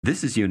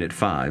This is Unit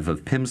 5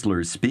 of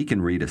Pimsleur's Speak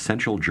and Read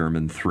Essential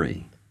German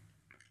 3.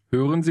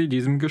 Hören Sie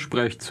diesem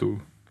Gespräch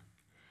zu.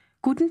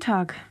 Guten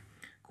Tag.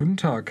 Guten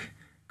Tag.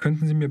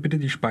 Könnten Sie mir bitte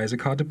die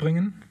Speisekarte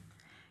bringen?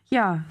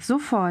 Ja,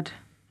 sofort.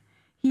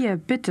 Hier,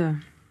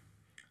 bitte.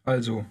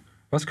 Also,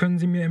 was können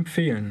Sie mir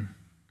empfehlen?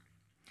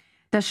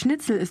 Das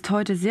Schnitzel ist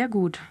heute sehr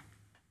gut.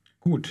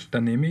 Gut,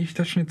 dann nehme ich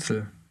das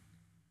Schnitzel.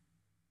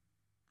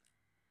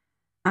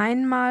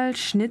 Einmal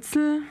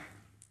Schnitzel.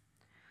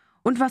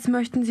 Und was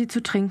möchten Sie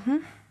zu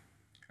trinken?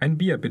 Ein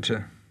Bier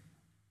bitte.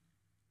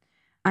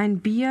 Ein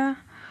Bier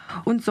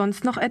und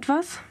sonst noch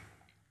etwas?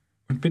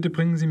 Und bitte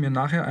bringen Sie mir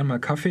nachher einmal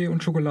Kaffee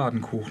und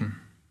Schokoladenkuchen.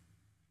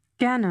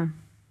 Gerne.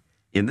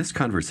 In this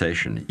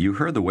conversation, you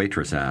heard the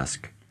waitress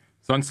ask,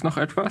 Sonst noch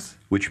etwas?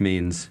 which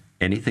means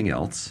anything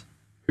else?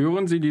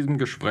 Hören Sie diesem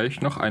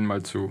Gespräch noch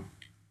einmal zu.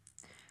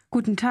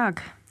 Guten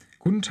Tag.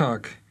 Guten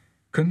Tag.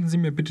 Könnten Sie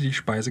mir bitte die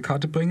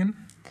Speisekarte bringen?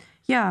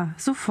 Ja,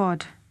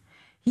 sofort.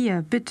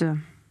 Hier,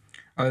 bitte.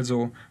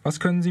 Also, was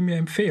können Sie mir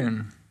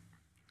empfehlen?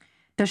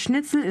 Das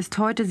Schnitzel ist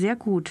heute sehr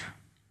gut.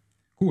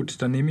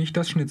 Gut, dann nehme ich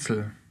das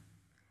Schnitzel.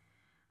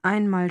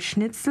 Einmal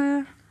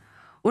Schnitzel.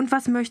 Und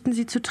was möchten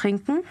Sie zu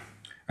trinken?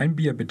 Ein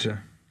Bier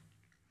bitte.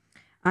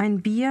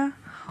 Ein Bier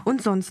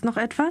und sonst noch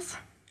etwas?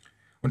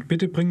 Und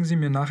bitte bringen Sie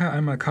mir nachher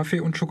einmal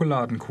Kaffee und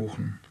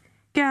Schokoladenkuchen.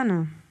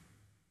 Gerne.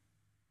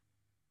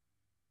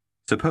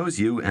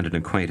 Suppose you and an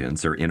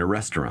acquaintance are in a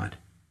restaurant.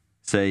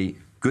 Say,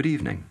 good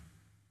evening.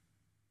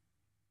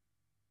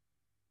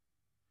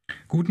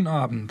 Guten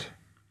Abend.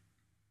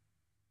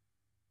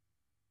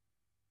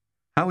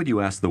 How would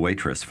you ask the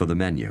waitress for the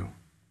menu?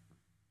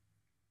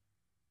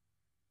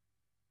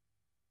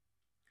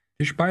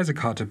 Die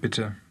Speisekarte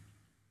bitte.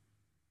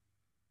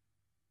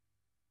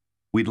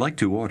 We'd like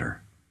to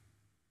order.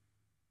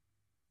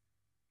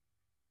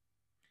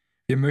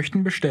 Wir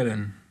möchten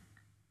bestellen.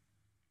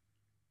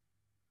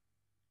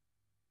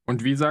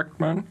 Und wie sagt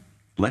man?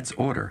 Let's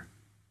order.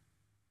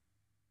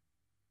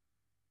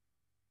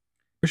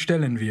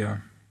 Bestellen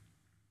wir.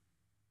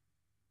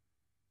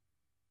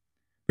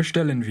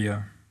 Bestellen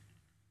wir.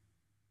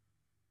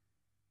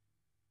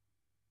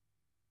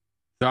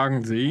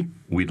 Sagen Sie,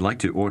 We'd like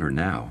to order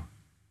now.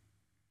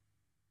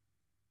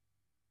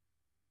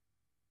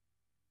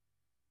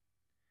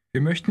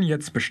 Wir möchten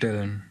jetzt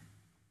bestellen.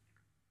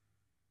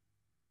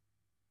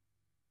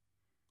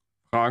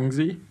 fragen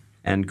Sie,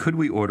 And could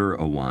we order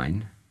a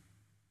wine?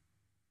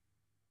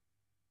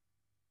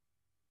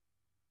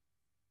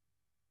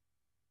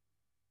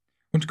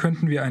 Und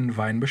könnten wir einen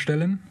Wein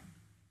bestellen?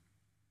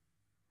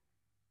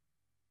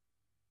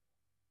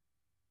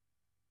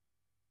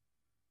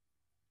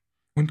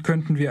 Und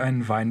könnten wir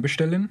einen Wein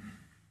bestellen?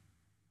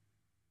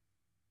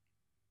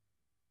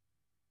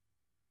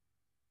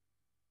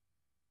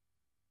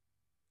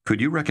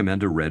 Could you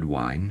recommend a red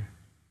wine?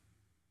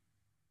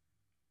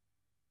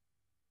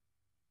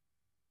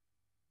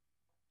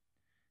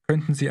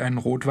 Könnten Sie einen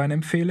Rotwein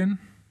empfehlen?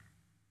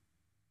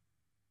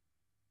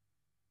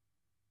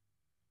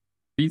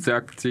 wie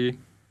sagt sie,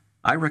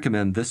 I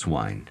recommend this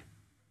wine.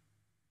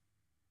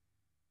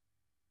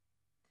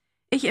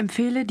 Ich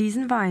empfehle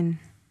diesen Wein.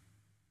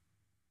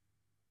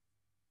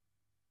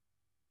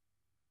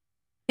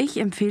 Ich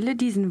empfehle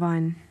diesen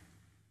Wein.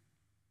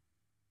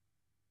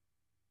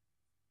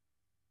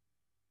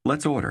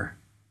 Let's order.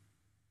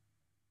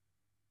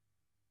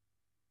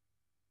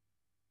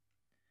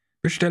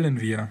 Bestellen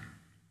wir.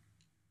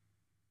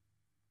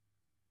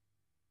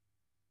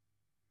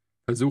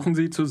 versuchen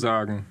Sie zu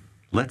sagen.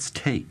 Let's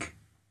take.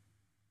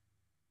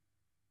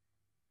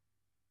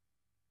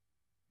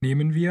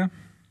 Nehmen wir.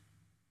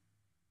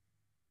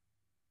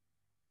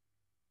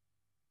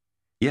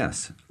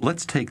 Yes,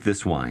 let's take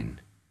this wine.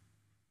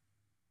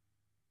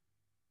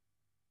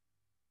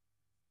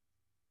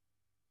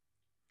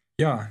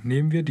 Ja,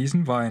 nehmen wir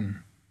diesen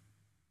Wein.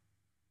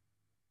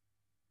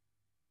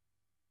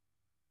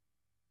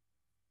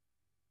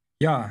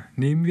 Ja,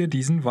 nehmen wir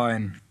diesen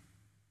Wein.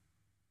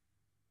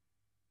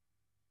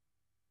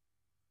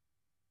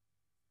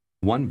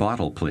 One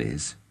bottle,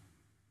 please.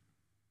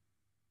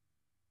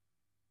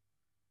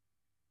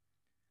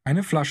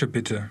 Eine Flasche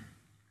bitte.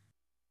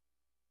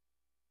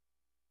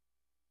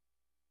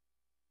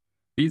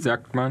 Wie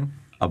sagt man?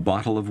 A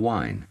bottle of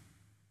wine.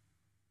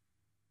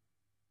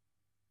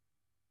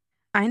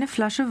 Eine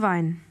Flasche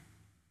Wein.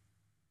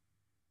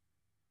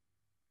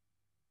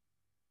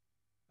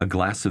 A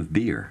glass of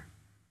beer.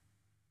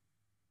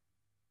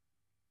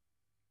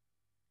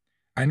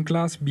 Ein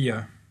Glas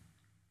Bier.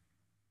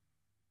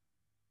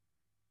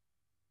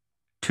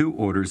 2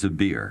 orders of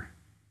beer.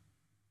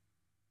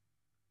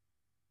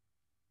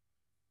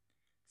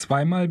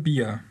 Zweimal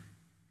Bier.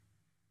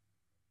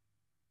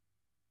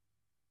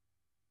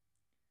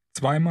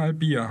 Zweimal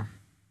Bier.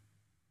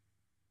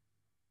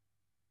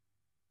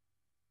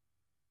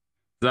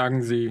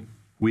 Sagen Sie,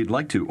 We'd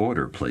like to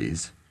order,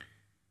 please.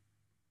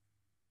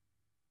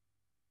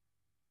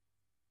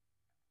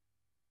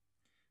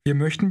 Wir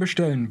möchten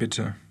bestellen,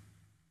 bitte.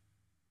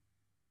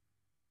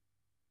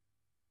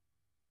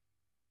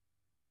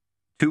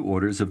 2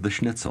 orders of the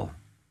schnitzel.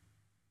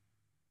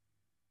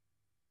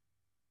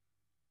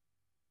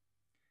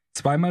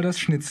 Zweimal das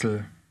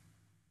Schnitzel.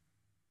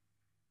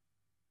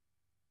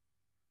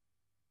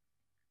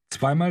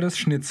 Zweimal das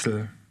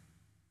Schnitzel.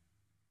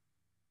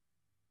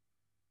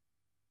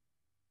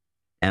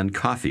 And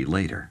coffee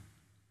later.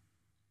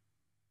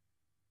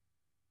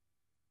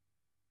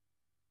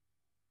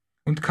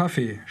 Und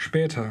Kaffee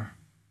später.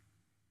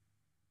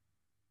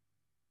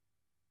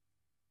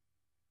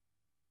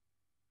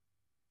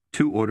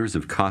 Two orders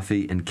of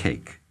coffee and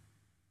cake.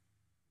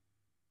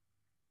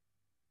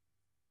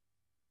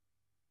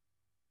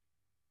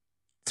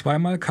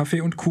 Zweimal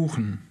Kaffee und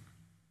Kuchen.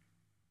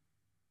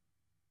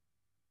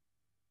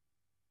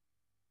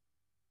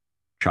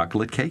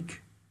 Chocolate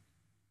cake?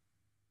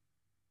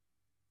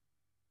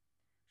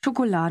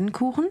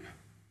 Schokoladenkuchen?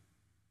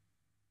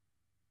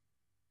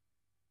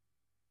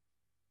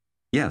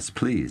 Yes,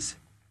 please.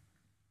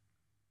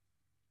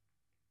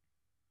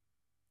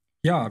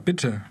 Ja,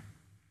 bitte.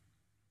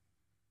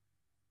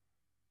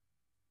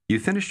 You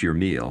finished your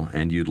meal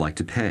and you'd like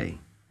to pay.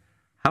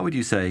 How would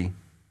you say,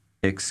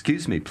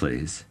 "Excuse me,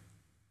 please"?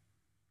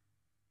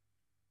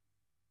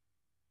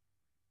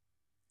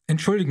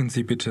 Entschuldigen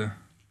Sie bitte.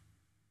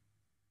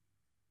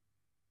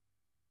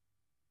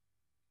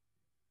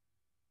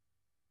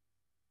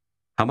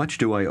 How much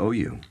do I owe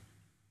you?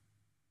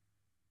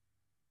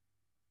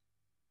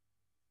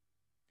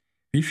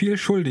 Wie viel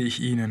schulde ich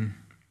Ihnen?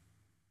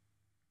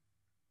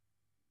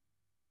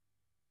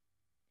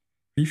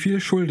 Wie viel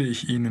schulde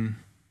ich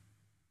Ihnen?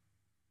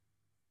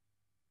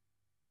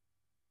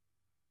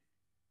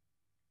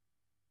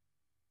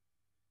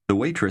 The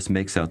waitress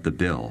makes out the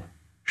bill.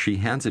 She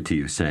hands it to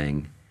you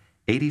saying,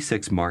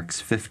 86 marks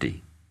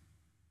 50.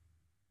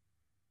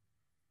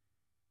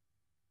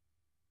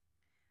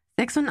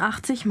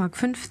 86 Mark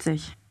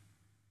 50.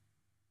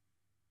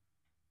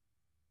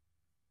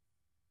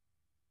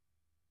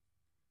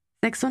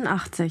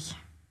 86.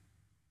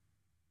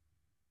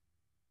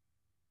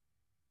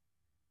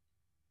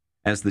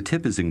 As the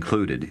tip is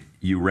included,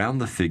 you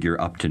round the figure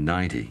up to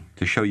 90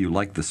 to show you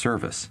like the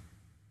service.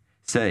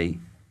 Say,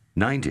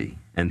 90,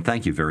 and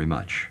thank you very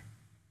much.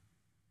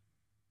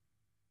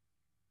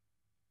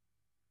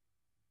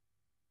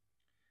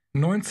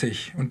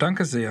 »90 und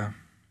danke sehr.«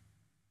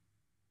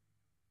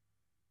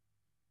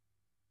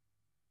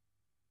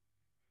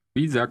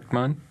 Wie sagt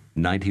man?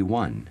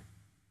 91.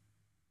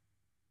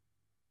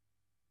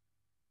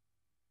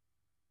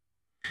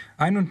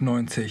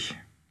 91.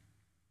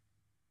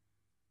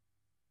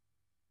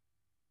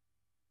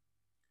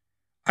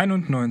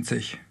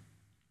 91.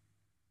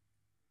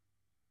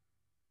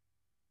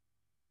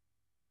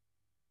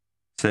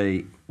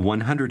 Say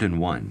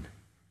 101,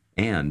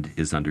 and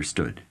is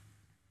understood.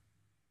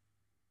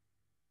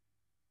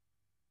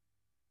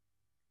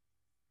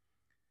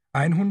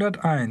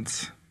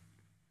 101.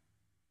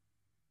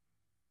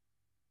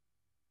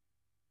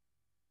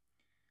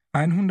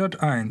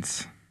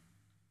 101.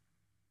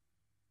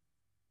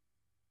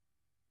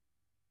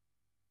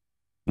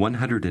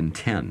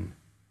 110.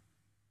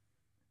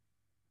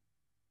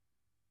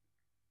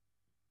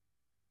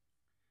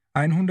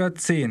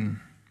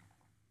 110.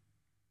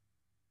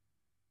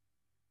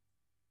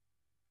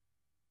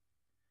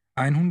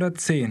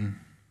 110.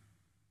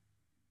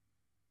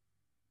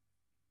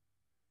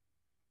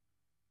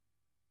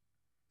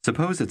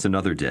 Suppose it's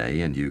another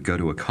day and you go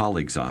to a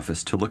colleague's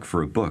office to look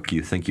for a book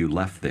you think you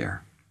left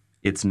there.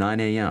 It's 9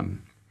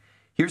 a.m.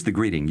 Here's the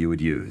greeting you would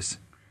use.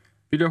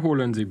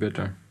 Wiederholen Sie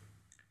bitte.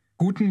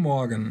 Guten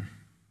Morgen.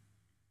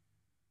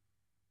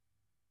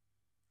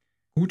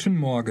 Guten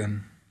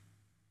Morgen.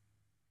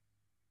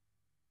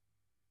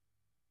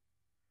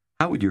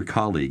 How would your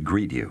colleague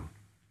greet you?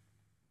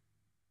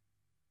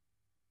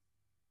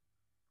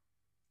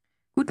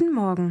 Guten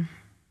Morgen.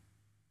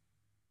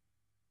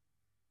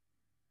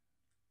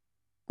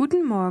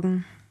 Guten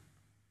Morgen.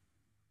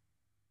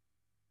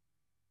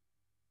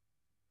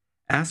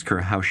 Ask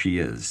her how she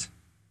is.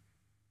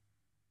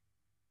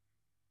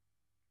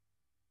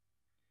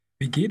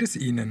 Wie geht es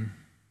Ihnen?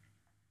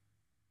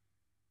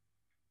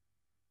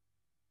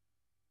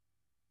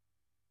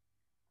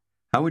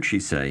 How would she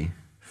say,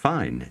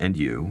 "Fine, and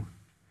you"?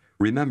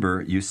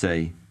 Remember, you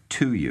say,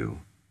 "to you."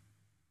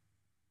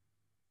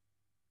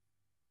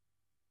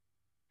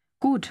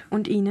 Gut,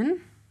 und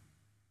Ihnen?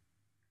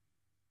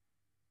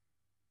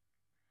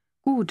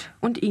 Gut,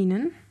 und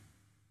Ihnen?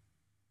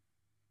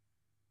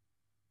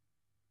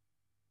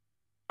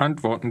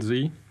 Antworten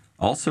Sie.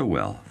 Also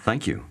well,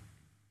 thank you.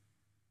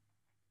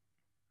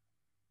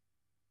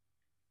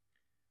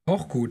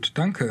 Auch gut,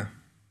 danke.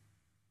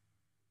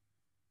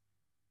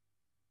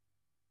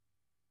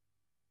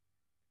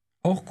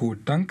 Auch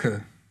gut,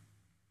 danke.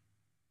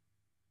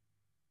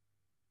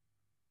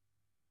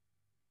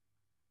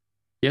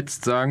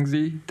 Jetzt sagen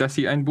Sie, dass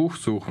Sie ein Buch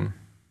suchen.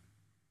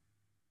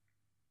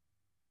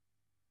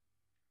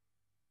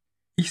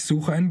 Ich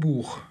suche ein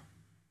Buch.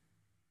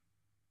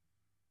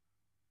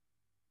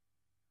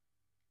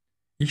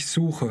 Ich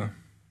suche.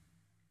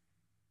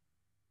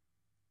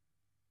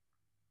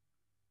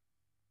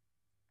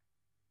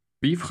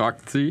 Wie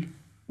fragt sie?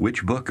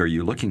 Which book are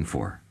you looking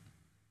for?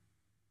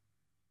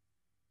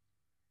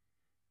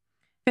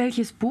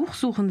 Welches Buch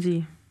suchen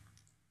Sie?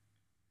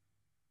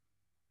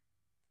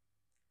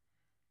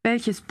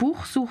 Welches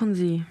Buch suchen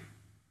Sie?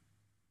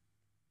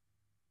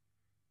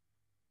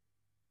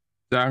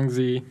 Sagen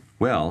Sie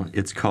Well,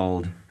 it's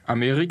called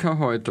Amerika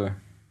heute.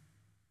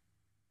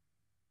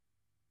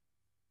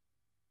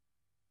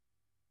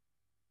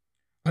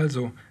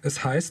 Also,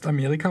 es heißt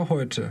Amerika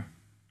heute.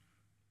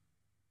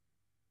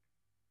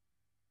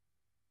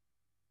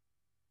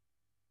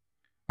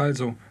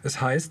 Also,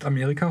 es heißt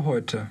Amerika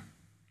heute.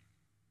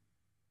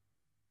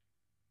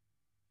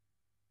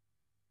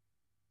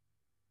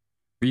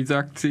 Wie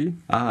sagt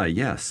sie? Ah,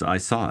 yes, I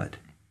saw it.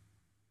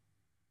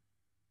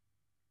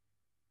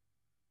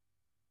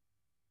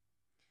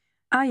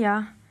 Ah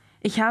ja,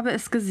 ich habe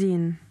es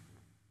gesehen.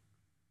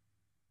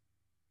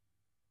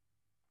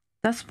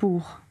 Das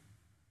Buch.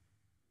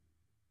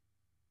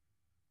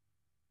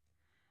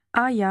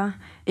 Ah ja,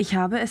 ich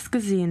habe es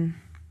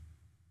gesehen.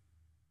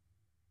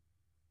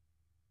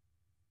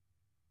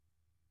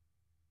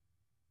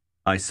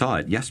 I saw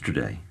it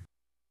yesterday.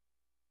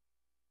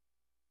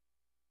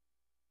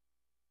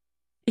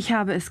 Ich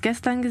habe es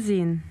gestern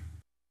gesehen.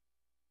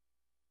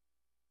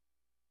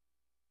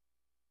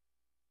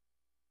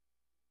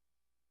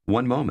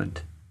 One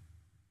moment.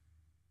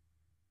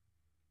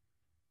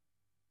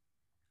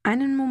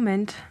 Einen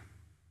Moment.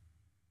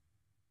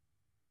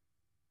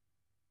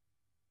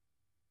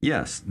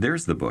 Yes,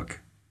 there's the book.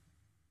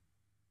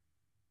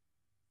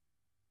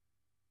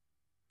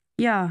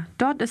 Ja,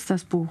 dort ist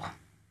das Buch.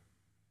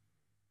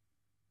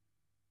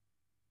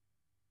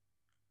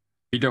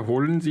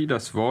 Wiederholen Sie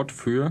das Wort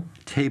für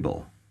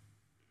Table.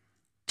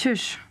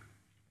 Tisch.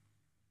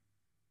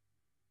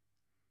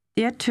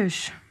 Der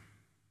Tisch.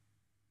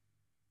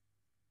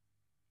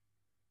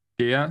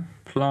 der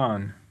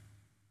Plan.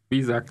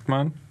 Wie sagt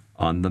man?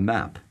 On the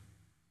map.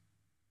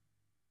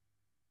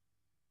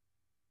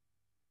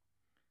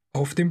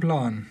 Auf dem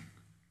Plan.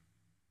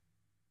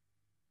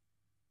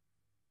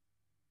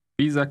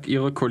 Wie sagt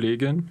Ihre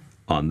Kollegin?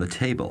 On the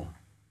table.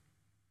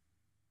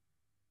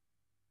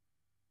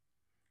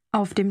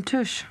 Auf dem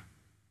Tisch.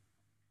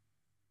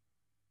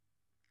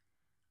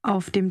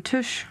 Auf dem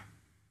Tisch.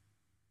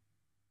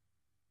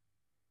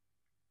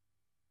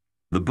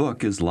 The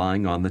book is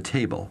lying on the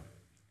table.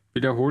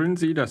 Wiederholen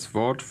Sie das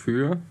Wort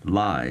für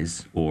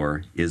Lies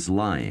or is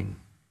lying.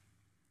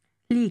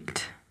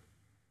 Liegt.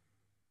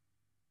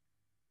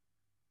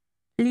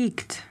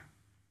 Liegt.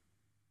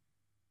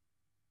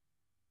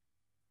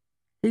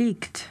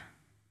 Liegt.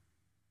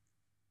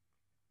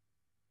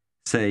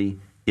 Say,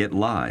 it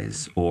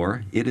lies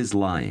or it is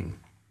lying.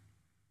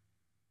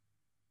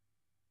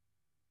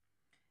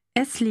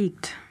 Es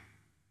liegt.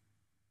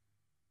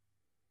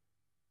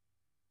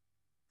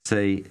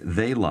 Say,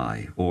 they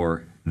lie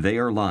or they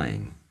are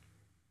lying.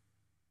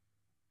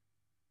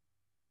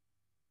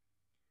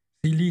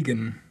 Sie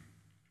liegen.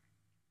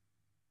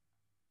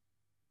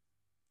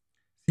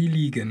 Sie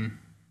liegen.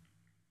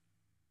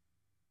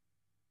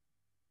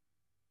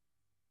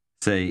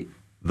 Say,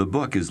 the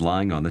book is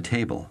lying on the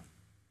table.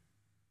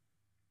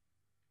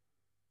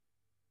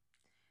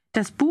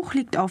 Das Buch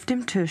liegt auf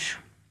dem Tisch.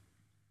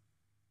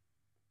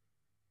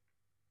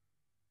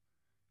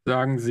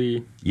 Sagen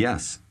Sie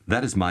Yes,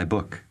 that is my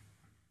book.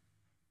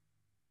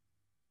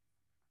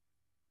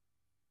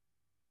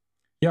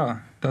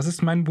 Ja, das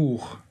ist mein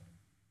Buch.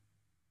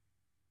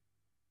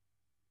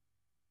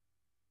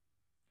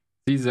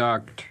 Sie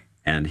sagt.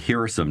 And here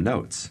are some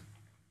notes.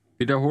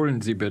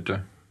 Wiederholen Sie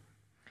bitte.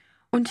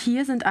 Und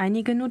hier sind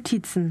einige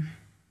Notizen.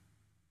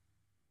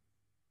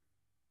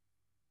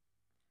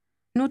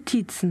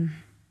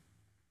 Notizen.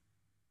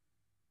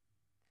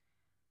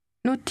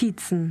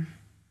 Notizen.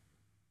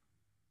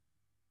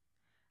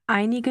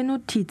 Einige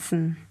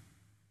Notizen.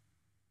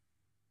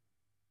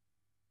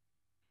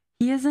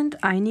 Hier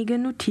sind einige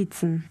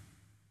Notizen.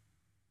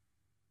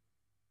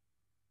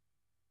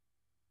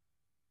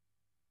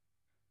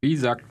 Wie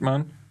sagt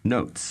man?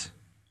 Notes.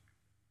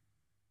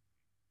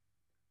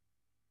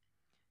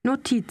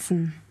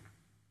 Notizen.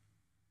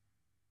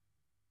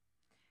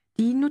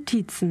 Die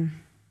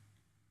Notizen.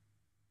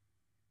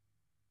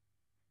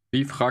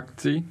 Wie fragt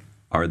sie?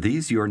 Are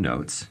these your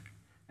notes?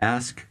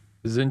 Ask,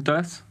 Sind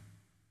das?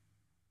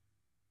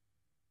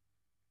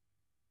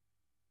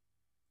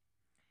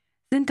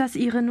 Sind das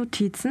Ihre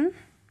Notizen?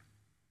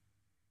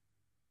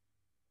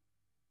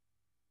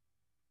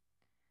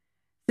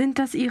 Sind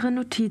das Ihre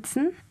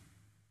Notizen?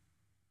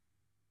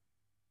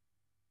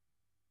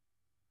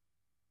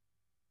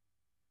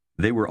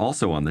 they were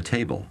also on the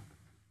table.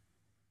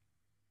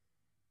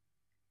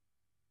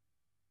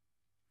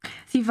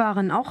 Sie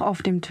waren auch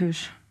auf dem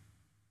Tisch.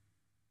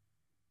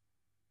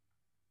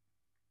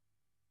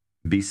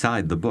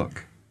 Beside the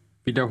book.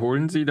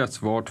 Wiederholen Sie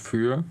das Wort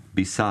für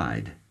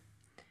Beside.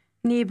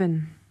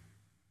 Neben.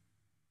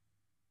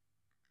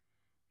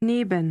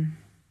 Neben.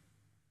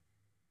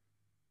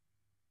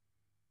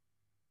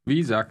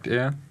 Wie sagt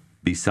er?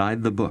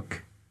 Beside the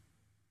book.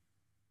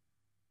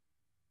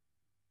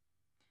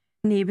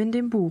 Neben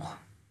dem Buch.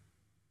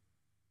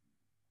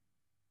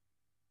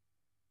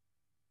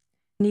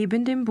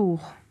 Neben dem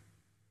Buch.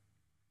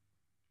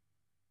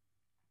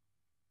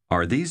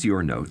 Are these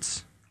your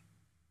notes?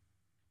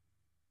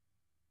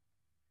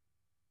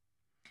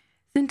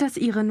 Sind das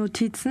Ihre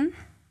Notizen?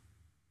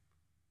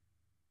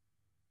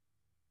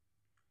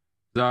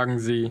 Sagen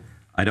Sie,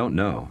 I don't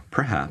know.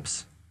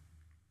 Perhaps.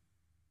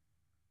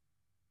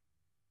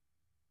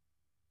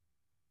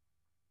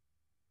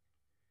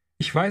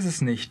 Ich weiß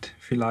es nicht.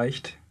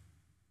 Vielleicht.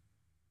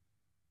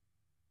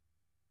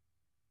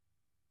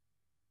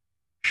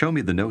 Show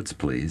me the notes,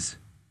 please.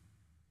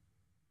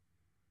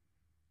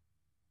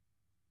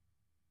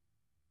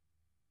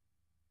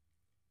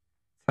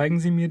 Zeigen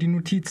Sie mir die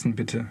Notizen,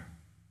 bitte.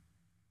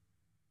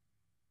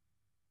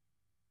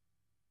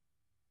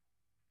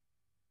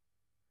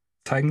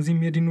 Zeigen Sie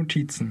mir die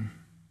Notizen.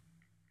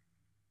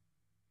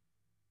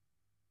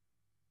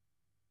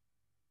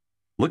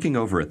 Looking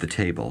over at the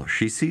table,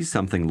 she sees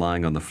something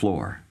lying on the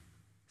floor.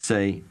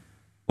 Say,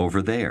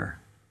 over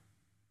there.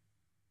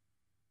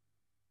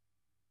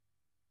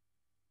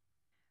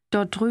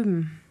 Dort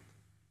drüben.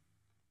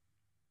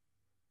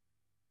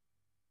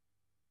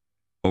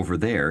 Over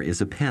there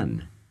is a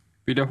pen.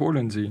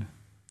 wiederholen Sie.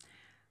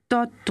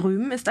 Dort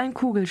drüben ist ein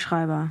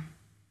Kugelschreiber.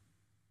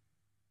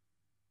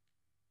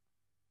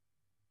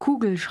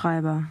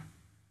 Kugelschreiber.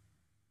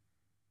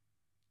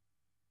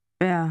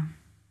 Wer?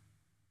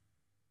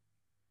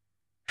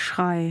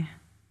 Schrei.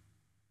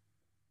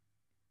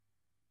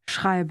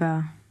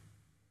 Schreiber.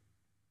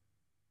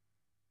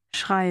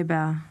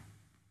 Schreiber.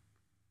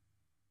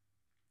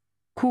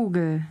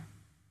 Kugel.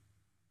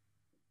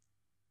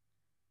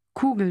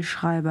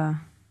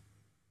 Kugelschreiber.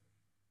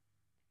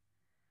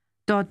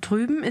 Dort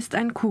drüben ist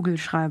ein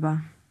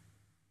Kugelschreiber.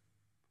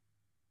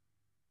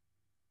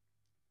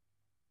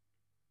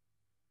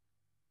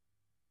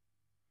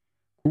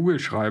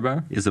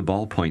 Kugelschreiber Is a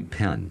ballpoint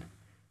pen.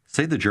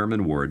 Say the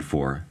German word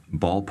for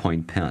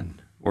ballpoint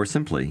pen, or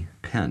simply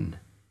pen.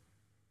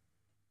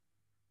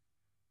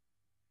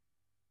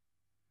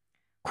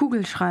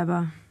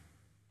 Kugelschreiber.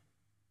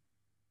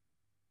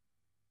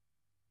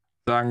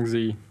 sagen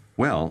Sie.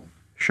 Well,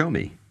 show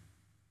me.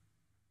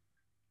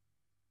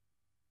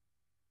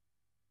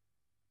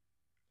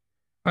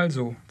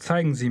 Also,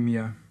 zeigen Sie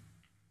mir.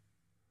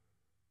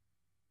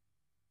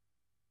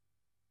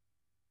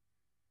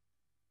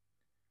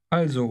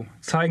 Also,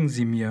 zeigen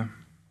Sie mir.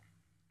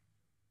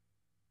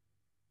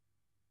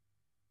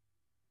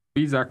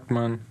 Wie sagt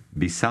man?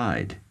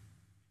 Beside.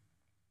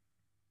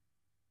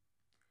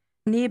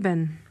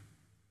 Neben.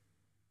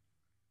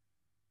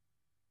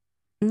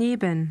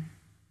 Neben.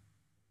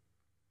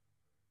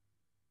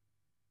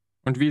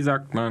 Und wie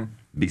sagt man?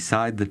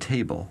 Beside the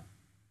table.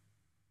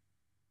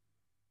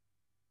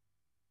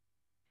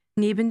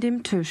 Neben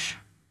dem Tisch.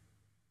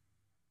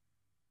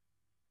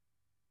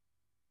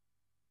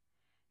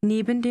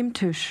 Neben dem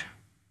Tisch.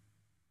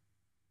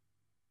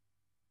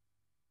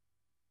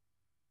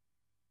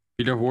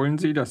 Wiederholen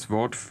Sie das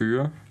Wort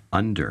für?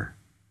 Under.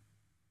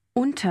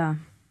 Unter.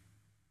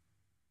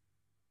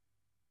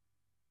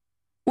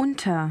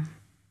 Unter.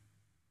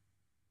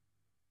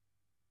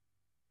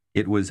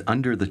 It was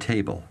under the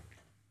table.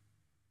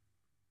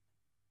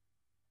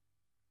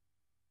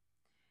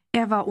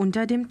 Er war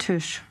unter dem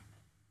Tisch.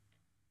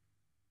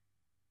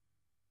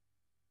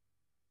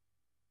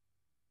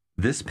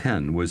 This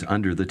pen was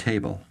under the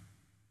table.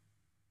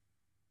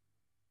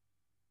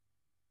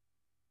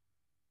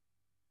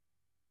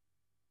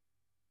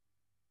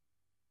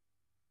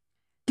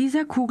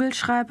 Dieser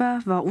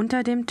Kugelschreiber war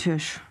unter dem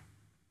Tisch.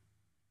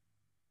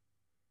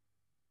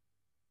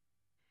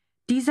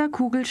 Dieser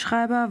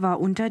Kugelschreiber war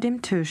unter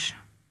dem Tisch.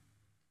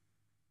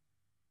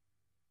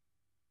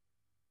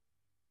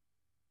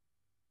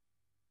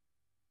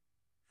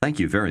 Thank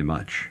you very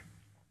much.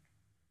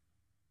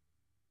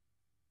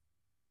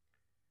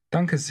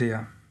 Danke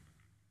sehr.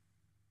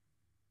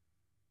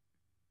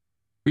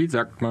 Wie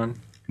sagt man?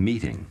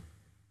 Meeting.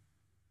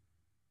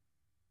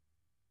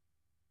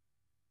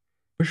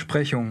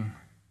 Besprechung.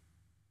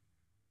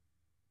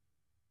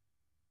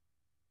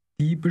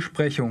 Die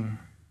Besprechung.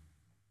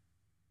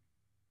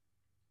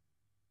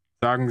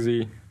 Sagen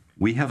Sie.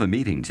 We have a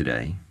meeting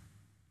today.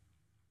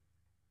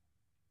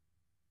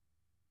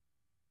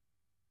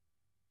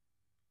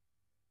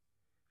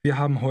 Wir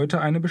haben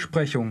heute eine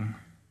Besprechung.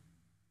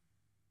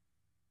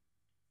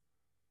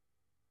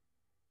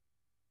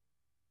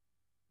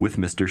 With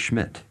Mr.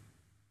 Schmidt.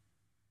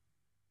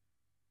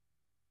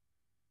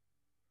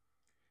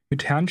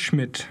 Mit Herrn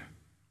Schmidt.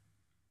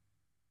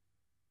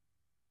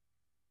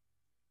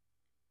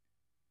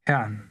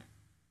 Herrn.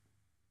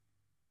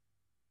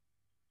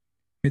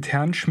 Mit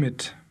Herrn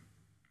Schmidt.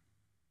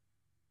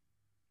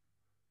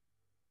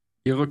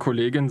 Ihre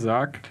Kollegin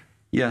sagt,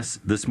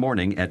 Yes, this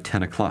morning at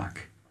 10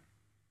 o'clock.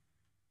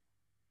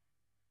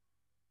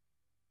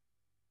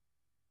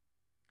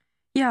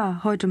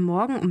 Ja, heute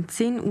Morgen um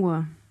 10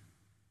 Uhr.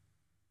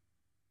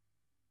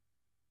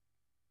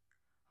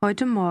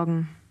 Heute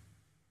Morgen.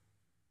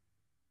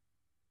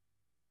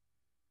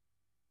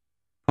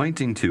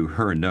 Pointing to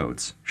her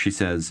notes, she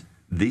says,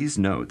 These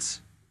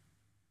notes.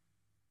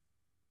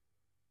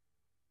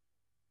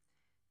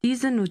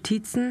 Diese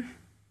Notizen.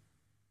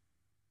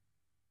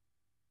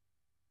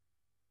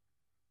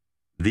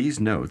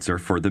 These notes are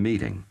for the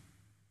meeting.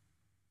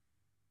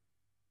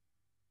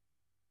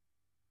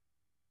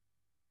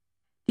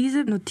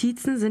 Diese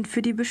Notizen sind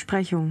für die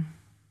Besprechung.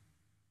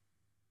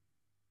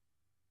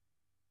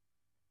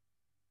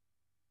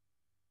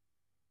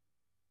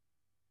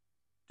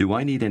 Do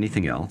I need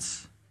anything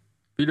else?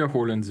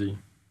 Wiederholen Sie.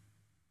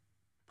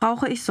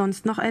 Brauche ich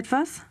sonst noch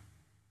etwas?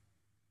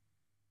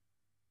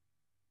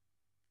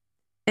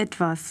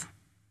 Etwas.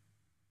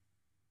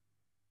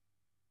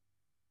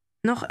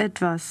 Noch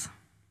etwas.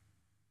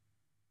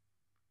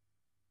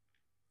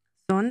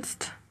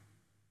 Sonst.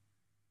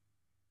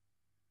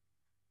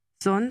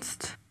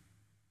 Sonst.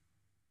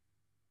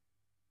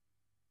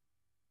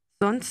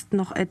 Sonst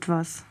noch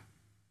etwas.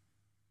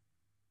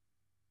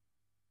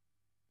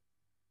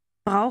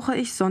 Brauche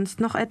ich sonst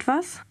noch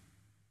etwas?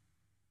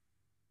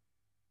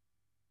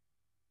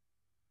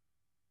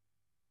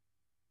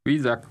 Wie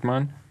sagt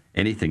man?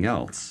 Anything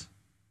else?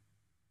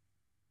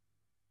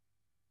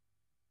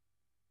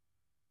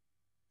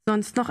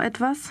 Sonst noch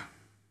etwas?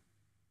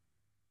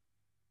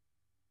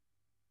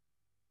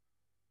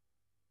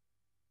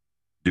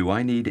 Do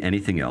I need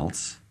anything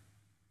else?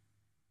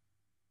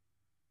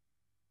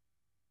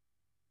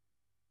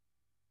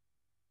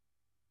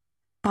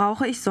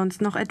 Brauche ich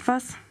sonst noch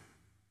etwas?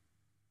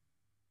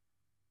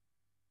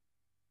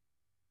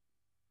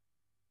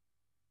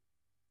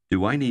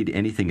 Do I need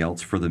anything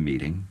else for the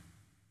meeting?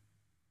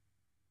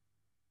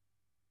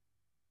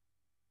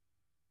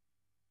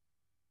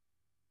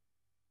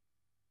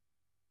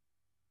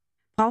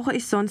 Brauche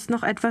ich sonst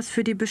noch etwas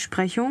für die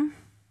Besprechung?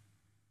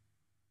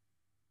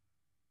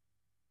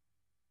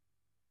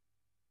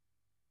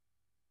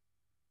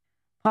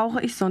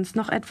 Brauche ich sonst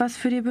noch etwas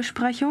für die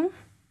Besprechung?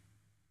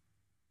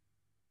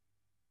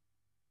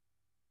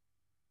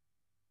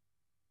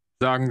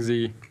 Sagen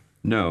Sie.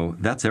 No,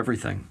 that's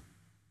everything.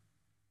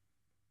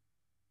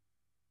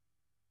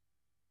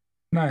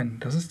 Nein,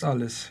 das ist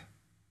alles.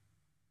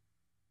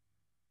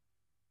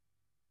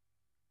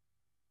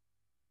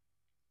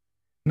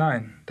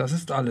 Nein, das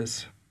ist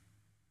alles.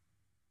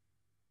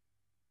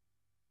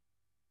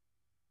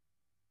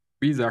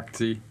 Wie sagt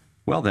sie?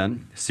 Well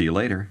then, see you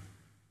later.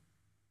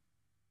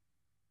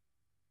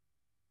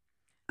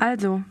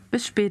 Also,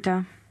 bis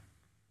später.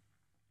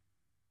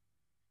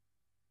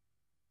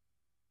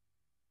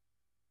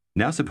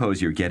 Now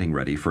suppose you're getting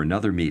ready for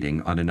another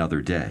meeting on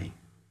another day.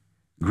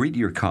 Greet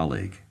your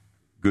colleague.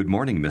 Good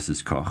morning,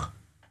 Mrs. Koch.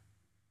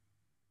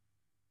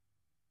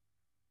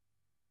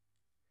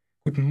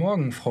 Guten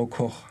Morgen, Frau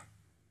Koch.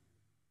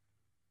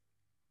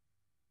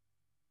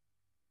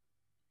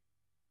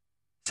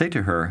 Say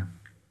to her,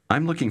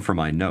 I'm looking for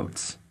my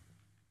notes.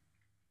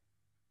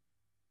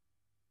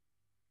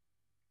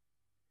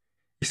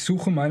 Ich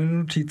suche meine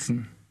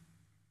Notizen.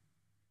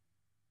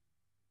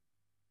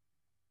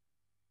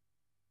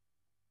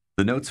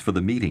 The notes for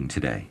the meeting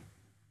today.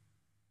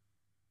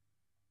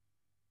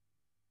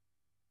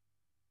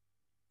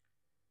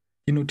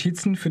 Die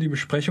Notizen für die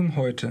Besprechung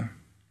heute.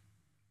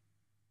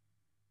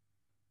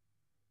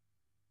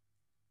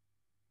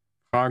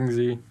 Fragen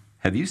Sie.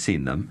 Have you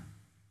seen them?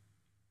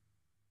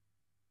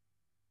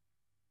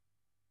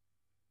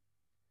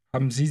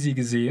 Haben Sie sie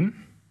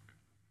gesehen?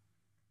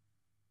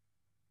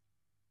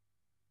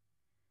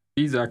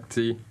 Wie sagt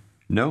sie?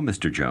 No,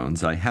 Mr.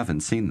 Jones, I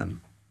haven't seen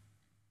them.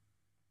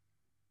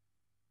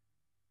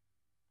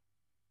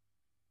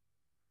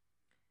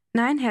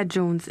 Nein, Herr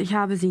Jones, ich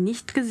habe sie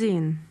nicht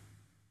gesehen.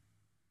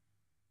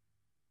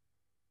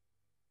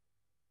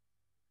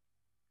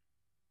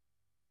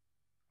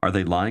 Are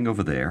they lying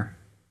over there?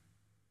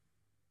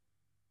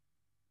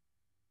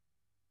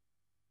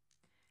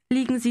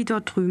 Liegen sie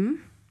dort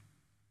drüben?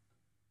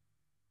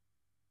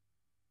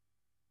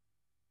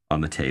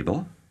 On the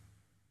table?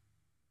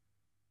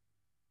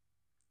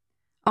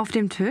 Auf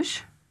dem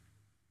Tisch?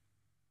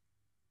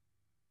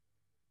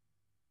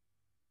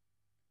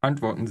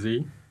 Antworten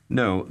Sie.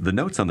 No, the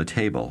notes on the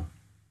table.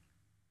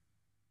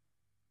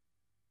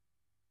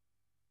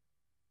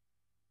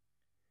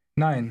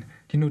 Nein,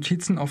 die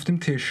Notizen auf dem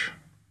Tisch.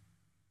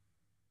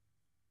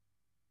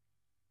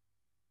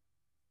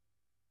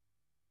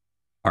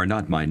 Are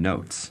not my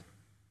notes.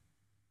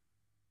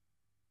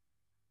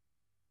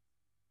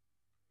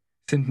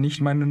 Sind nicht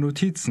meine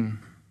Notizen.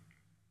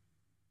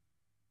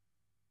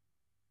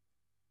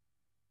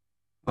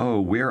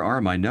 Oh, where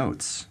are my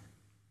notes?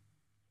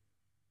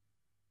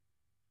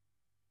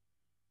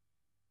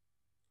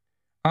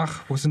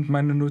 Ach, wo sind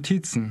meine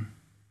Notizen?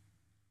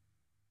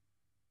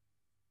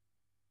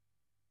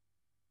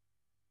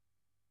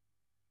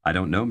 I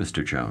don't know,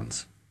 Mr.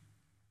 Jones.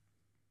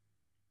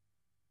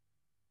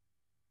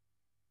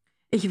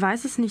 Ich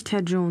weiß es nicht,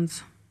 Herr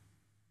Jones.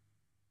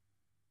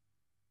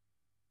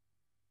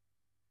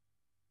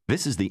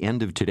 This is the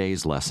end of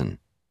today's lesson.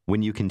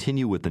 When you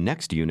continue with the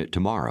next unit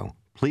tomorrow,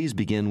 please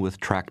begin with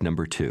track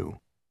number 2.